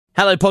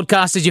Hello,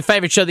 podcasters. Your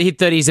favourite show, The Hit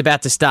 30, is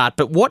about to start.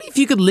 But what if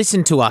you could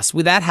listen to us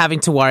without having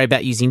to worry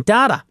about using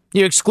data?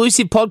 Your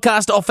exclusive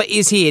podcast offer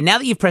is here. Now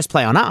that you've pressed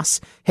play on us,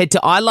 head to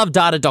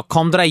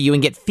ilovedata.com.au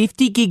and get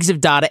 50 gigs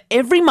of data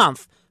every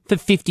month for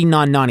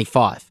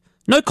 $59.95.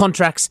 No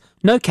contracts,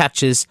 no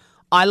catches.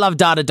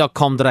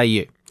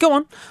 ilovedata.com.au. Go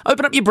on,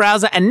 open up your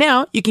browser, and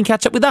now you can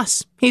catch up with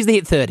us. Here's The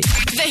Hit 30.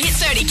 The Hit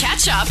 30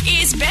 catch-up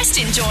is best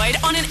enjoyed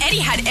on an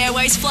Etihad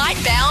Airways flight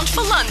bound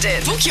for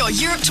London. Book your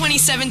Europe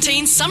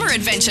 2017 summer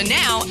adventure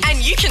now and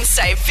you can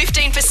save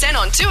 15%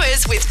 on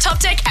tours with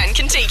TopDeck and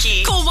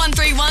Kentucky. Call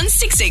 131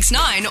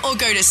 669 or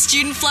go to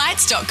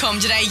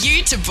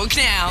studentflights.com.au to book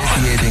now.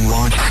 Initiating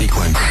launch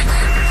sequence.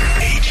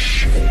 HIT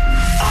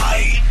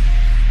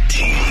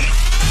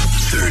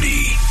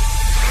 30.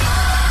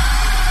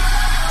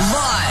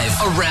 Live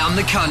around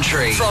the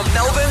country from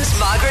Melbourne's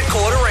Margaret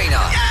Court Arena.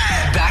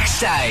 Yeah!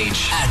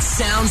 Backstage at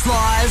Sounds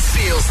Live,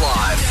 Feels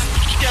Live.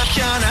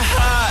 Kinda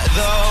hot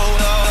though.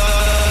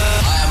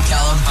 I am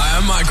Callum. I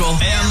am Michael.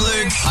 I am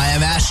Luke. I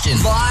am Ashton.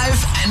 Live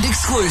and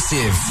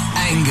exclusive.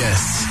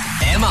 Angus,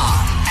 Emma,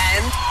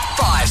 and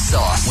Five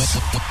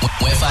Sauce.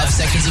 We're 5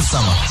 seconds of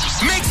summer.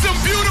 Make some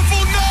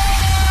beautiful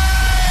noise!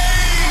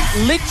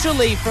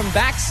 Literally from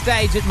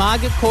backstage at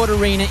Margaret Court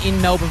Arena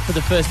in Melbourne for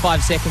the first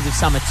 5 seconds of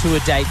summer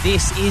tour date.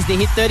 This is the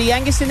Hit 30,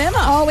 Angus and Emma.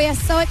 Oh, we are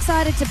so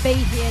excited to be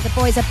here. The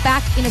boys are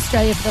back in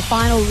Australia for the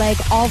final leg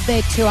of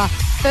their tour.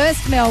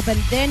 First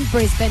Melbourne, then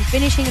Brisbane,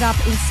 finishing it up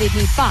in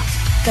Sydney. But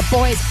the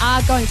boys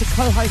are going to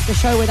co-host the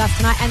show with us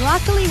tonight. And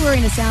luckily we're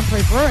in a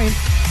soundproof room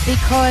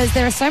because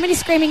there are so many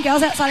screaming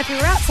girls outside. If we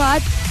were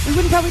outside, we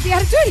wouldn't probably be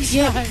able to do this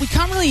show. Yeah, we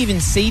can't really even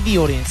see the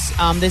audience.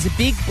 There's a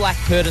big black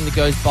curtain that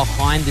goes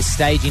behind the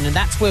staging, and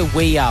that's where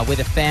we are, where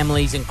the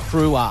families and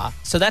crew are.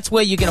 So that's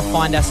where you're going to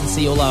find us and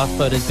see all our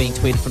photos being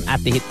tweeted from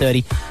at the Hit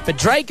 30. But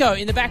Draco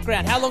in the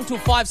background, how long till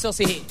 5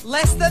 Celsius hit?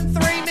 Less than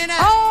 3 minutes.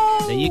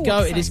 Oh! There you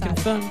go, it is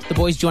confirmed. The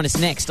boys join us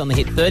next on the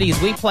Hit 30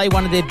 as we play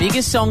one of their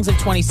biggest songs of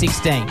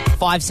 2016,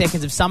 5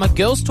 Seconds of Summer.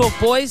 Girls Talk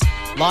Boys,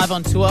 live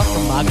on tour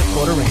from Margaret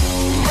Court Arena.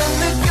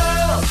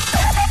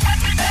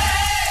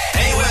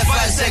 Hey, we're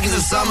 5 seconds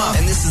of summer,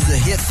 and this is the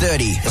Hit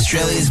 30,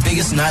 Australia's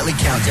biggest nightly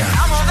countdown.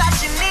 I'm all that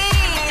you need.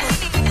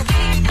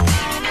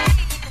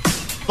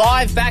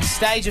 Live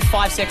backstage at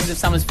 5 Seconds of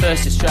Summer's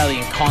first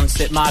Australian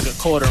concert, Margaret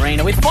Court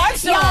Arena, with 5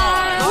 songs.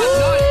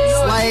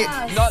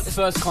 Not the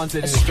first concert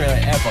in Australia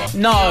ever.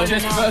 No.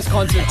 Just first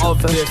concert of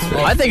this.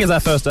 I think it's our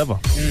first ever.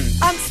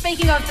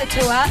 Speaking of the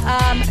tour,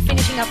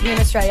 finishing up here in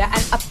Australia,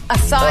 and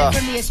aside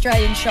from the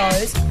Australian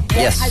shows,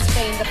 what has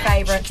been the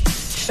favourite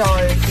show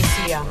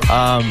this year?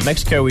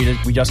 Mexico.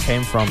 We just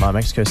came from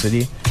Mexico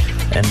City,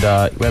 and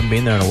we haven't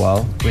been there in a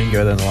while. We didn't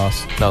go there in the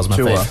last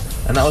tour.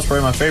 And that was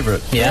probably my favourite.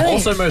 Yeah. Really?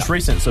 Also most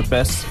recent, so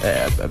best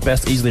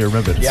easily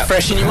remembered. It's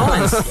fresh in your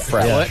minds.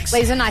 Fresh.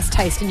 Leaves a nice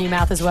taste in your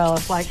mouth as well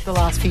if, like, the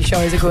last few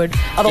shows are good.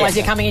 Otherwise,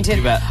 you're coming into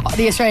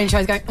the Australian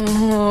shows going,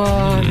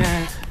 no.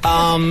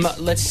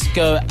 Let's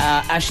go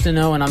Ashton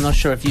Owen. I'm not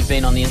sure if you've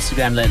been on the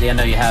Instagram lately. I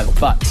know you have.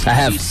 But I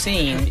have. You've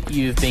seen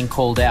you've been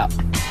called out.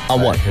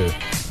 On what? Who?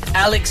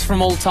 Alex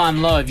from All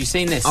Time Low. Have you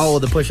seen this? Oh,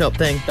 the push-up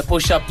thing? The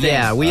push-up thing.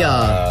 Yeah, we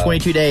are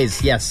 22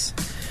 days, yes.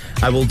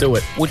 I will do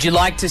it. Would you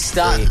like to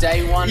start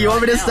day one? You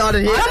want me to start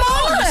it here? Come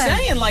on! I'm just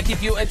saying, like,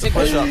 if you... It's a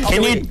push-up.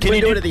 Can you do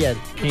it at the end?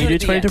 Can you do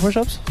 22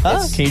 push-ups?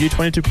 Huh? Can you do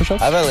 22 push-ups?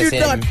 I've only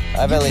seen him.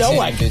 I've only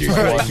seen him do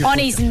 21. On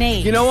his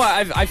knee. You know what?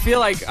 I feel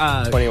like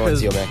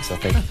 21's your max, I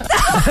think.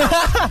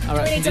 All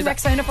right, We need some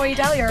Rexona for you,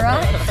 Dahlia, all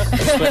right?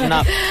 splitting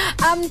up.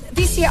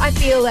 This year, I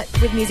feel that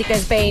with music,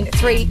 there's been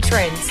 3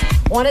 trends.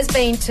 One has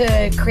been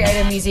to create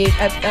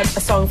a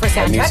song for a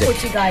soundtrack, music.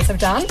 which you guys have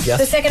done. Yes.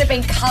 The second have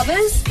been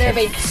covers. There have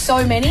been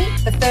so many.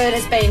 The third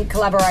has been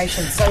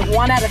collaboration. So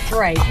 1 out of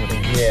 3.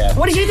 Yeah.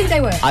 What did you think they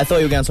were? I thought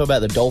you were going to talk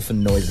about the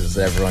dolphin noises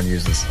that everyone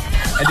uses.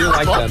 I do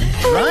like them.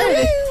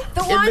 Right?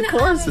 The In one the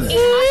choruses. in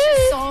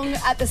Ash's song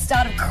at the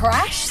start of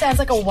Crash sounds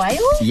like a whale.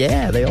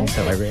 Yeah, they all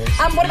sound like rays.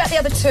 What about the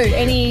other 2?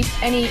 Any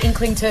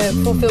inkling to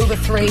fulfill the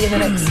 3 in the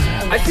next?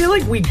 I feel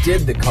like we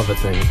did the cover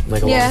thing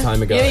like a long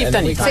time ago. Yeah, you've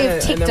done we it. So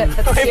you've ticked it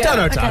for this We've year. done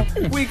our Okay.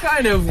 time. We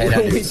kind of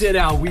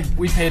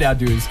we paid our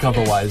dues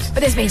cover wise. But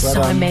there's been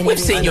so many. We've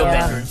seen your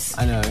Yeah. veterans.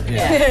 I know.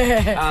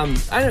 Yeah.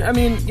 I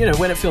mean, you know,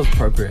 when it feels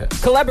appropriate.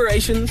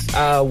 Collaborations,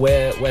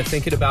 we're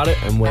thinking about it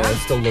and we're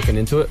still looking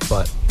into it,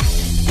 but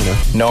you know,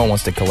 No one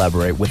wants to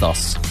collaborate with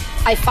us.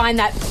 I find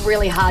that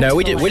really hard. No, to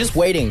we're believe. just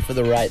waiting for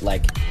the right,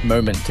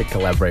 moment to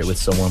collaborate with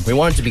someone. We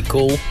want it to be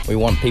cool. We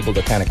want people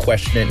to kind of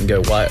question it and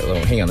go, "Why? Oh,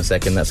 hang on a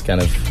second, that's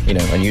kind of,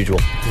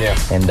 unusual." Yeah.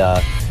 And,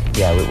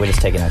 we're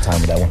just taking our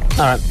time with that one.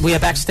 All right, we are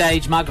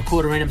backstage, Margaret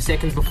Court Arena,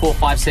 seconds before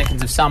 5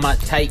 Seconds of Summer.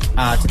 Take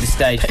to the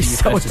stage for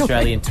your first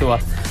Australian tour.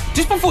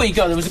 Just before you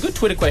go, there was a good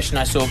Twitter question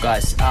I saw,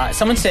 guys.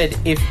 Someone said,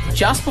 if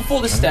just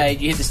before the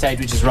stage, you hit the stage,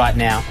 which is right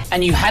now,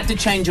 and you had to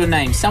change your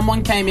name,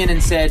 someone came in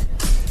and said,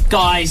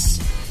 guys,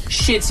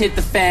 shit's hit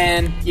the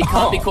fan. You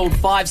can't be called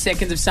 5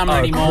 Seconds of Summer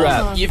anymore.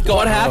 Crap. You've got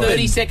What happened?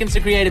 30 seconds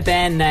to create a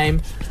band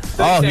name.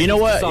 Oh, you know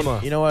what? Summer.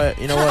 You know what?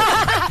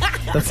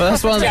 The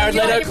first one. Jared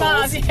Leto Like calls.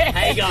 Mars, yeah.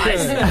 Hey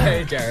guys.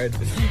 Hey, Jared.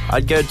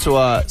 I'd go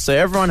to so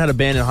everyone had a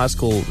band in high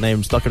school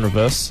named Stuck in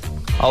Reverse.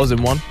 I was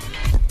in one.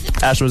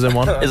 Ash was in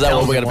one. Is that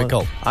what we're gonna be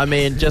called? I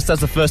mean, just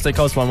that's the first thing that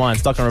comes to my mind.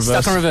 Stuck in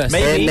Reverse. Stuck in Reverse.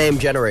 Maybe. And name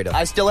generator.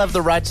 I still have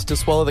the rights to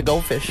swallow the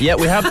goldfish. Yeah,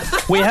 we have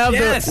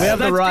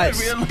the rights.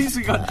 We at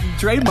least got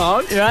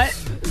trademarked. Right?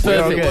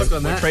 We're Perfect. Work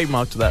on We that.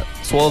 trademarked that.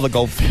 Swallow the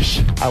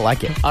goldfish. I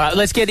like it. All right,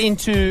 let's get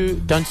into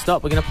Don't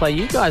Stop. We're going to play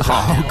you guys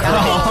right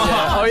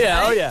now. Oh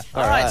yeah.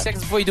 All right,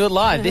 seconds before you do it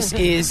live. This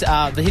is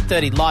the Hit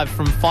 30 live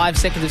from 5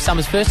 seconds of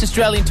Summer's first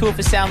Australian tour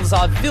for Sounds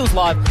Live. Feels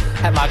live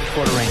at Market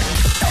Court Arena.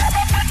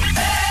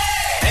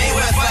 Hey,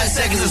 we're 5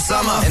 seconds of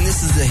summer, and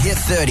this is the Hit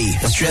 30,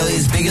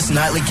 Australia's biggest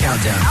nightly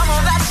countdown.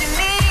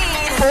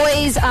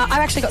 Boys, I've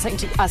actually got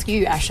something to ask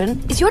you,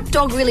 Ashton. Is your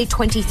dog really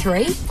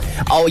 23?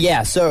 Oh,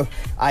 yeah. So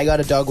I got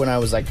a dog when I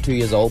was like 2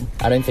 years old.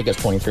 I don't think it's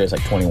 23. It's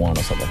like 21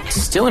 or something.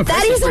 Still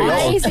impressive. That is pretty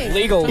old. amazing.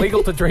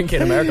 Legal to drink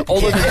in America.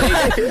 Older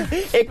than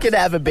It could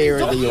have a beer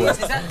in the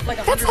US. Is that like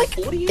That's like,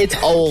 140? It's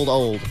old.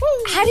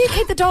 how do you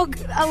keep the dog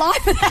alive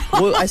for that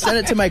long? Well, I sent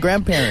it to my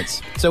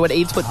grandparents. So it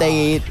eats what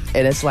they eat,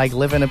 and it's like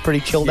living a pretty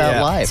chilled out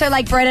life. So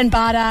like bread and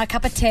butter,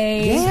 cup of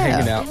tea.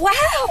 hanging out. Wow.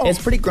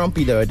 It's pretty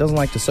grumpy, though. It doesn't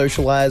like to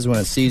socialize. When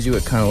it sees you,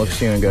 it kind of looks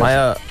at you and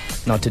goes,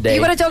 not today.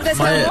 You got a dog that's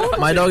how old?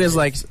 My dog is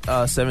like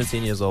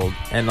 17 years old,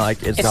 and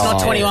like It's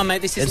not 21,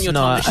 mate. This isn't It's your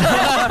not.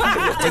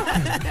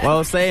 time. What I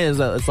was saying is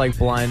that it's like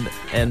blind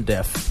and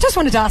deaf. Just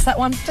wanted to ask that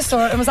one. Just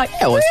saw it and was like,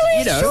 really?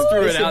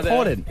 it's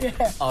important.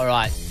 All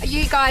right. Are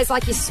you guys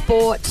like your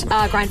sport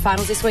grand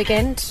finals this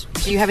weekend?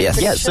 Do you have any Yeah,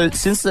 predictions? so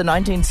since the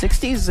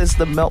 1960s, is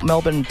the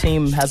Melbourne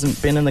team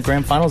hasn't been in the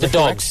grand finals. The is that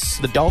correct? Dogs.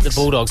 The Dogs? The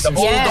Bulldogs.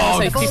 Yeah,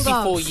 So the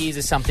 54 Bulldogs. years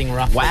or something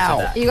roughly. Wow.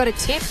 to that. You got a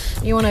tip?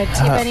 You want to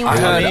tip anyone?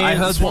 I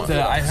heard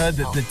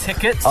that the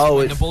tickets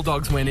when the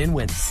Bulldogs went in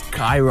went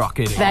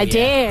skyrocketing. They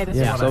did.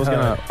 Yeah, so I was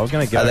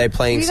gonna go. Are they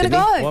playing You're going to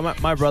Sydney? go. Well,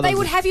 my brother. They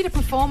would have you to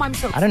perform, I'm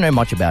sure. I don't know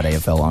much about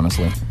AFL,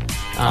 honestly.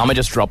 I'm going to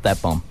just drop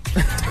that bomb.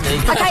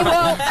 Okay,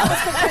 well, that was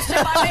the question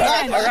by me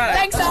then.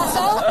 Thanks,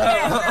 arsehole.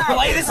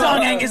 Play the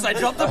song, Angus. I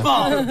dropped the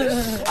bomb.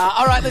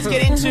 All right, let's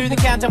get into the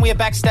countdown. We are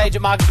backstage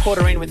at Market Court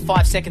Arena with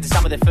 5 seconds of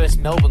some of their first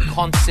Melbourne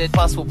concert.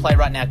 Plus, we'll play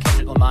right now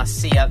Kendrick Lamar,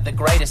 Sia, The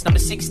Greatest, number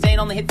 16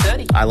 on the Hit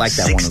 30. I like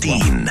that one as well.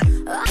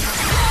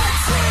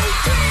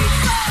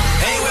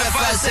 Hey, we're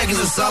 5 seconds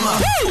of summer,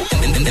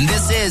 and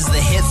this is the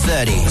Hit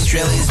 30,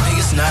 Australia's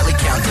biggest nightly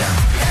countdown.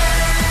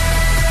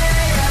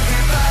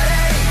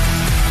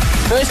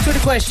 First Twitter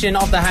question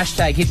of the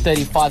hashtag Hit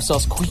 35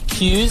 sauce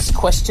cues,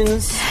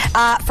 questions.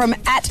 From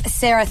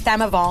 @Sarah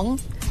Thamavong.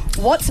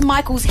 What's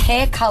Michael's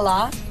hair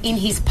colour in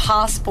his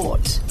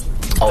passport?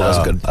 Oh, that's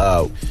good.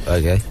 Oh,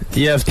 okay.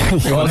 Yeah,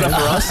 you want that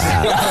for us?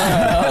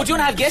 Well, do you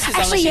want to have guesses?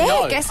 Actually, unless you yeah,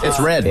 know? guess It's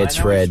red. It's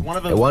red. One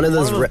of them's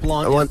them's red.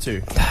 blonde. Want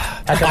Too.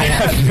 I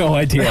have no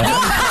idea.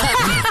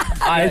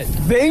 I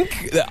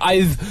think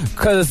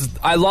because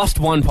I lost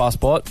one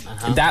passport.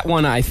 That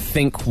one I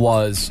think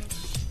was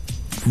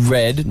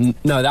red.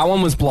 No, that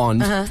one was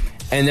blonde.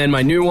 And then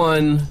my new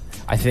one,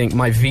 I think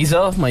my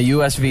visa, my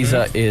US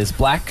visa is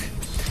black.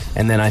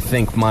 And then I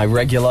think my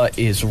regular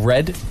is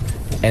red.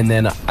 And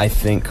then I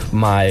think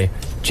my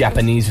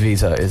Japanese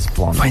visa is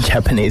blonde. My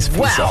Japanese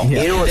visa. Wow.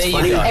 You know what's There you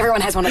funny? go.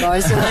 Everyone has one of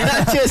those.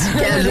 Just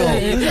casual.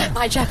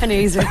 My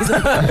Japanese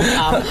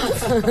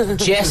visa.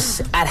 Jess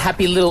at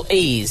Happy Little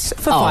Ease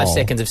for 5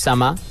 seconds of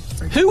summer.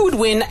 Who would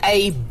win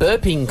a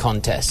burping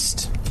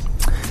contest?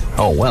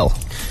 Oh, well,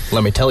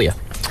 let me tell you.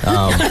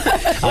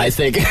 I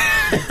think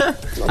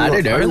I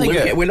don't know.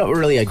 We're not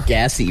really a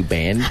gassy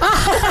band.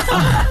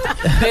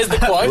 There's the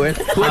quote.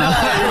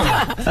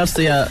 That's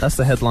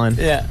the headline.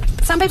 Yeah.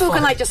 Some people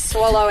can like just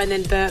swallow and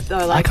then burp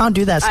though. Like, I can't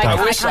do that stuff. I I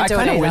can't do it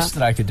kind of either. wish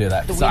that I could do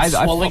that. So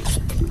Swallowing.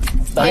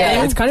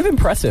 Yeah. it's kind of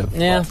impressive.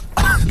 Yeah. So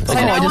no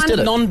I just one- did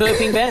it.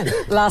 Non-burping band.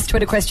 Last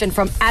Twitter question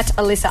from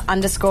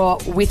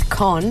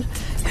 @Alyssa_with_Con.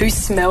 Who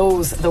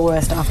smells the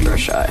worst after a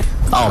show?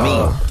 Oh,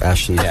 me.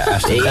 Ashley. Yeah,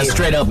 Ashley. That's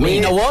straight up me.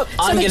 You know what?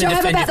 I'm the going to job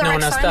defend about if the no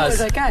one Rex else phone does.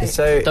 was okay.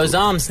 So, Those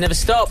arms never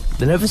stop.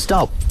 They never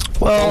stop.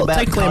 Well, About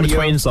take in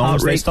between cardio, songs.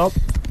 heart They rate. stop.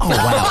 Oh, wow.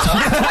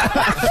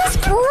 That's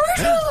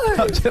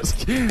brutal. Just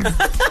kidding.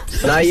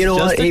 no, you know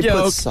Just what? a He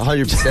joke. puts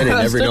 100% in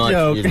every a night.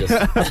 joke. You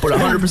just, Put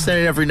 100%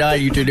 in every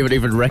night. You didn't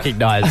even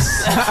recognize.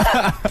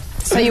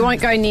 So you won't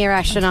go near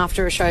Ashton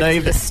after a show because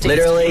of the stinks.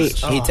 literally,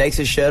 he takes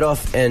his shirt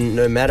off, and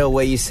no matter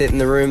where you sit in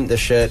the room, the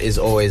shirt is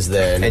always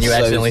there. And it's you so-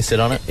 accidentally sit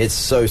on it? It's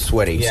so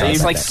sweaty. Yeah. So He's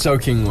it's like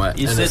soaking wet.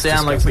 You and sit it's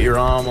down, like put your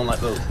arm on like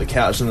the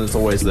couch, and it's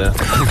always there.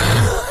 We'll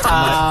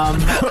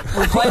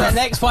play that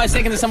next 5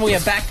 seconds of summer. We are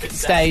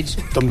backstage,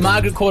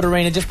 Margaret Court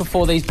Arena, just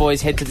before these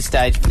boys head to the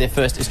stage for their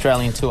first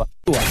Australian tour.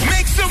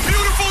 Make some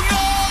beautiful noise!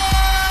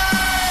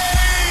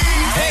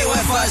 Hey, we're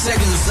 5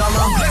 seconds of summer.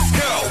 Let's go!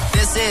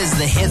 This is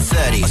the Hit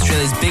 30,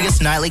 Australia's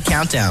biggest nightly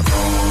countdown.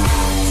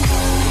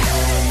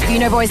 You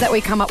know, boys, that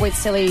we come up with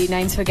silly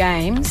names for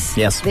games.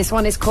 Yes. This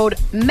one is called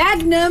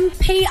Magnum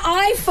P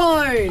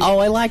iPhone. Oh,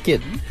 I like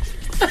it.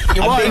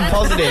 I'm being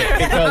positive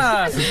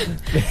because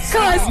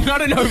It's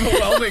not an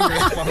overwhelming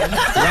response.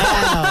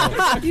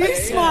 wow. You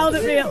smiled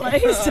at me at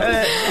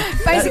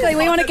least. Basically,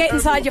 we want to get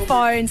inside your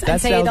phones and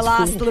That see the sounds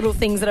last cool. little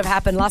things that have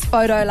happened. Last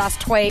photo,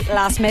 last tweet,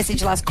 last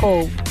message, last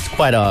call. It's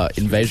quite an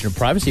invasion of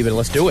privacy, but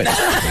let's do it.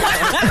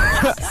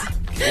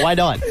 Why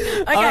not?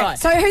 Okay, right.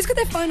 so who's got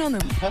their phone on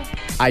them?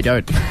 I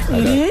don't. I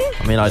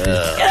mean, I do.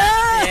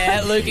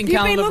 Yeah, Luke and You've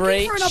Callum been have looking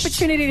reached. for an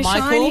opportunity to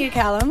Michael? shine here,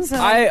 Callum. So.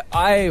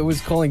 I was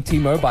calling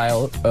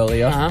T-Mobile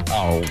earlier.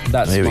 Oh,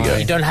 That's There we my, go.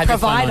 You don't have your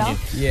phone Provider. on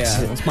you.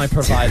 Yeah, that's my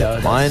provider.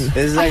 Mine.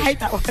 This is, I hate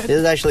that word. this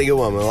is actually a good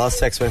one. My last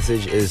text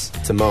message is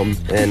to Mum,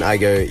 and I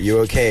go, "You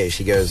okay?"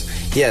 She goes,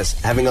 "Yes,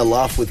 having a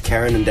laugh with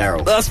Karen and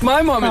Daryl." That's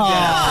my mom and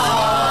dad.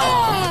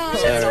 Oh,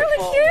 that's really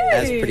cute.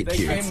 That's pretty They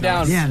cute. came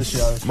down to the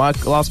show. My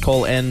last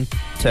call and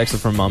text are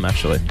from Mum,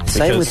 actually.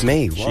 Same because with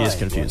me. She Why? is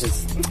confused.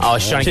 Oh,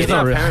 she's trying to She's get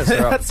not in. really. parents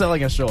are up. That's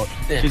selling her short.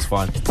 She's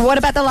fine. What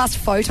about the last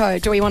photo?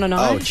 Do we want to know?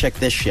 Oh, check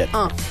this shit.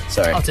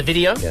 Sorry. Oh, it's a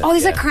video? Yeah, Oh,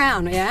 there's yeah. a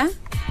crown, yeah?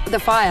 The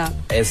fire.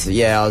 I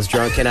was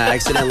drunk and I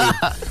accidentally,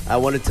 I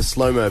wanted to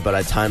slow-mo, but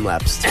I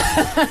time-lapsed.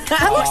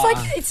 That looks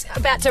like it's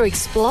about to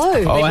explode.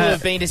 People I who have-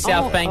 have been to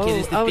South Bank,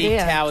 there's the big dear.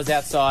 towers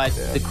outside,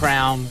 the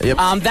crown. Yep.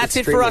 That's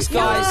it for us,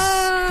 guys.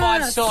 Yes.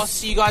 5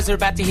 sauce. You guys are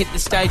about to hit the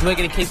stage. We're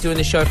going to keep doing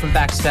the show from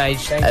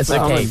backstage. That's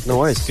okay. No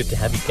worries. Good to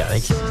have you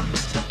guys.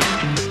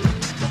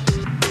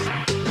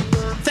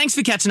 Thanks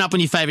for catching up on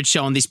your favourite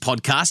show on this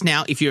podcast.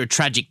 Now, if you're a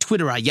tragic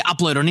Twitterer, you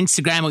upload on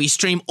Instagram or you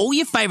stream all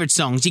your favourite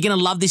songs, you're going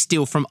to love this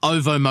deal from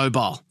OVO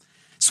Mobile.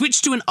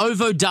 Switch to an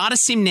OVO data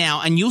SIM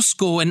now and you'll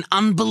score an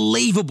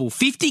unbelievable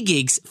 50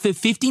 gigs for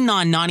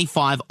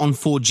 $59.95 on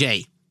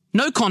 4G.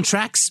 No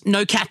contracts,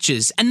 no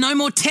catches, and no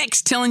more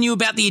text telling you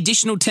about the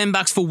additional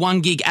 $10 for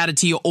 1 gig added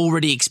to your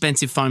already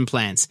expensive phone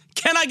plans.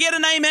 Can I get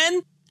an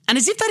amen? And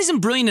as if that isn't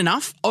brilliant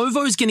enough,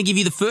 OVO is going to give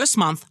you the first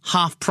month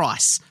half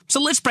price. So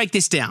let's break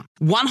this down.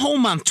 1 whole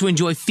month to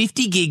enjoy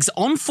 50 gigs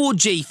on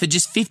 4G for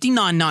just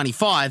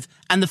 $59.95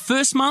 and the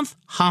first month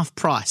half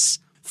price.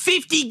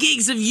 50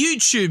 gigs of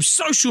YouTube,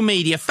 social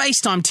media,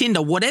 FaceTime,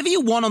 Tinder, whatever you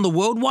want on the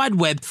World Wide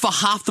Web for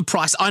half the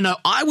price I know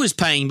I was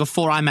paying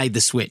before I made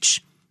the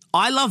switch.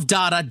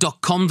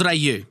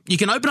 ilovedata.com.au. You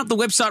can open up the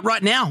website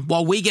right now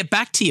while we get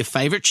back to your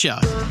favourite show.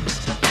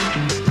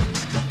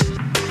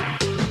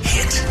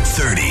 Hit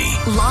 30.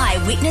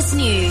 Live Witness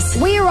News.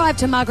 We arrived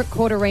to Margaret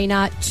Court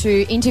Arena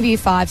to interview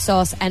Five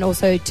Sauce and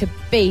also to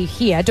be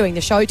here doing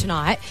the show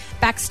tonight,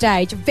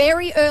 backstage,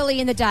 very early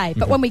in the day.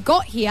 But when we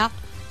got here,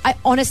 I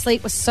honestly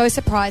was so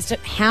surprised at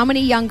how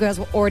many young girls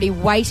were already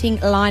waiting,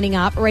 lining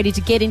up, ready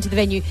to get into the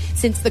venue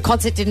since the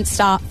concert didn't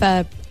start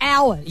for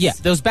hours. Yeah,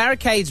 there was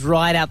barricades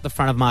right out the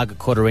front of Margaret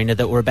Court Arena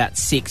that were about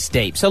 6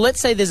 deep. So let's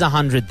say there's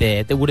 100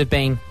 there. There would have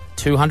been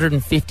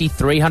 250,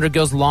 300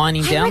 girls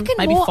lining I down, reckon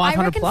maybe more.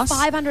 500 I reckon plus.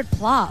 500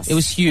 plus. It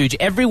was huge.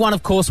 Everyone,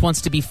 of course,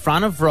 wants to be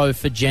front of row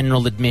for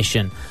general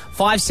admission.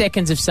 5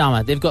 Seconds of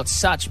Summer. They've got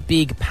such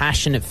big,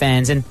 passionate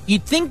fans, and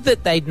you'd think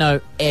that they'd know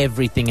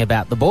everything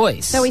about the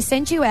boys. So we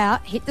sent you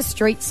out, hit the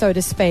street, so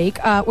to speak,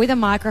 with a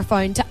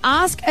microphone to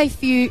ask a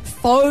few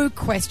faux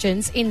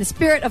questions in the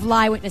spirit of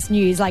Live Witness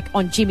News, like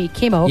on Jimmy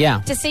Kimmel,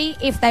 to see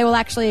if they will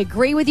actually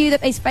agree with you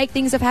that these fake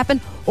things have happened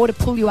or to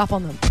pull you up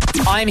on them.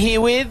 I'm here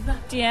with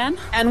Deanne,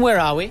 and where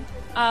are we?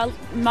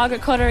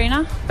 Margaret Court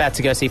Arena. About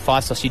to go see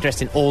Five Sauce. You're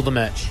dressed in all the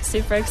merch.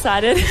 Super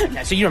excited.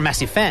 Okay, so you're a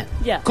massive fan.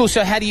 Yeah. Cool.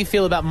 So how do you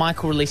feel about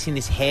Michael releasing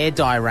this hair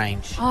dye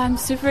range? Oh, I'm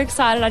super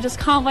excited. I just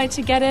can't wait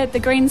to get it. The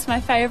green's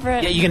my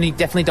favourite. Yeah, you're going to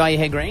definitely dye your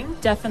hair green?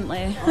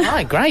 Definitely. All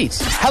right, great.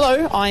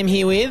 Hello, I'm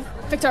here with...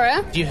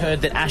 Victoria? You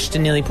heard that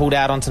Ashton nearly pulled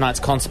out on tonight's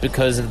concert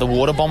because of the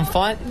water bomb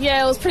fight?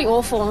 Yeah, it was pretty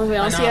awful, to be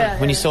honest. Yeah.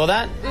 When you saw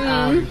that?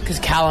 Because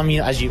Callum,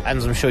 as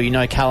I'm sure you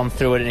know, Callum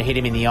threw it and it hit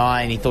him in the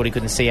eye and he thought he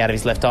couldn't see out of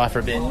his left eye for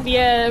a bit.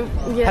 Yeah.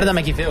 How did that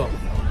make you feel?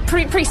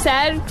 Pretty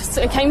sad.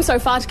 It came so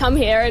far to come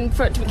here and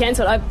for it to be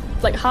cancelled, I'm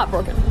like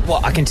heartbroken. Well,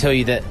 I can tell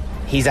you that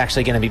he's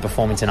actually going to be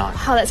performing tonight.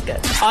 Oh, that's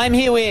good. I'm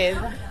here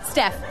with...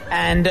 Steph.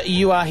 And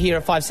you are here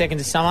at 5 Seconds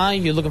of Summer.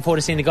 You're looking forward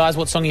to seeing the guys.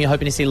 What song are you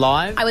hoping to see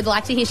live? I would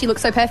like to hear She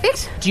Looks So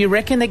Perfect. Do you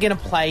reckon they're going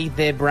to play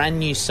their brand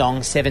new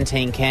song,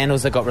 17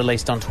 Candles, that got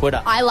released on Twitter?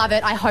 I love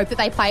it. I hope that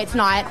they play it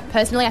tonight.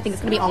 Personally, I think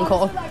it's going to be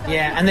encore.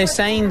 Yeah, and they're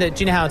saying that,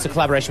 do you know how it's a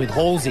collaboration with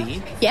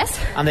Halsey? Yes.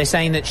 And they're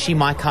saying that she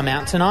might come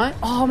out tonight.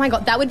 Oh my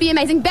God, that would be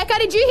amazing. Becca,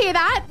 did you hear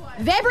that?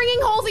 They're bringing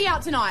Halsey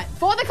out tonight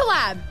for the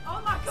collab.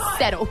 Oh my God.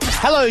 Settle.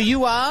 Hello,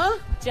 you are?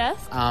 Jess.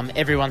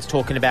 Everyone's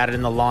talking about it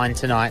in the line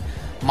tonight.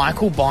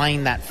 Michael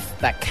buying that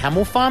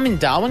camel farm in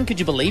Darwin. Could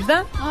you believe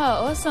that? Oh,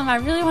 awesome. I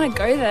really want to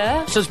go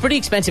there. So it's pretty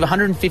expensive,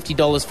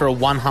 $150 for a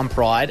 1-hump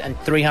ride and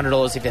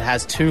 $300 if it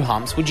has 2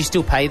 humps. Would you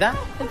still pay that?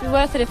 It'd be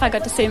worth it if I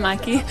got to see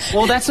Mikey.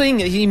 Well, that's the thing.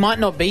 He might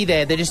not be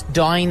there. They're just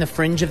dyeing the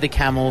fringe of the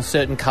camel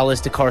certain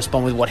colours to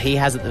correspond with what he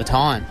has at the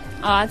time.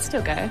 Oh, I'd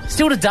still go.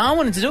 Still to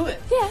Darwin to do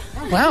it? Yeah.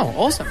 Wow,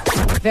 awesome.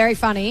 Very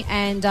funny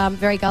and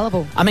very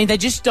gullible. I mean, they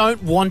just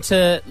don't want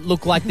to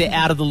look like they're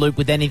out of the loop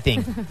with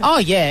anything. Oh,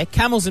 yeah,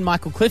 camels and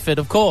Michael Clifford,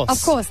 of course.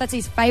 Of course, that's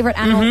his favourite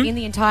animal in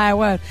the entire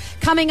world.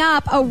 Coming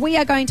up, we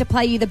are going to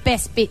play you the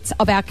best bits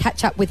of our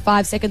catch-up with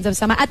 5 Seconds of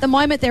Summer. At the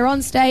moment, they're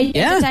on stage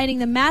entertaining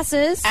the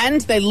masses.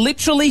 And they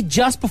literally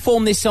just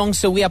performed this song,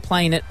 so we are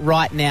playing it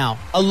right now.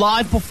 A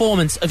live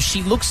performance of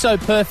She Looks So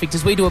Perfect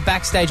as we do a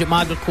backstage at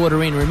Margaret Court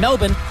Arena in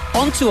Melbourne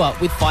on tour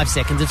with 5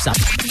 Seconds of Summer.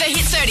 The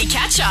Hit 30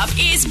 catch-up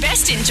is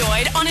best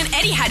enjoyed on an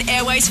Etihad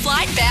Airways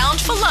flight bound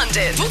for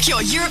London. Book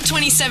your Europe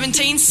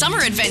 2017 summer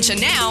adventure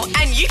now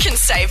and you can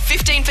save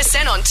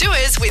 15% on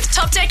tours with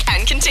Top Deck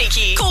and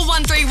Kentucky. Call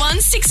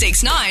 131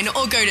 669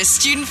 or go to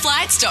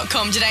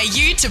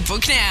studentflights.com.au to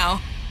book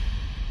now.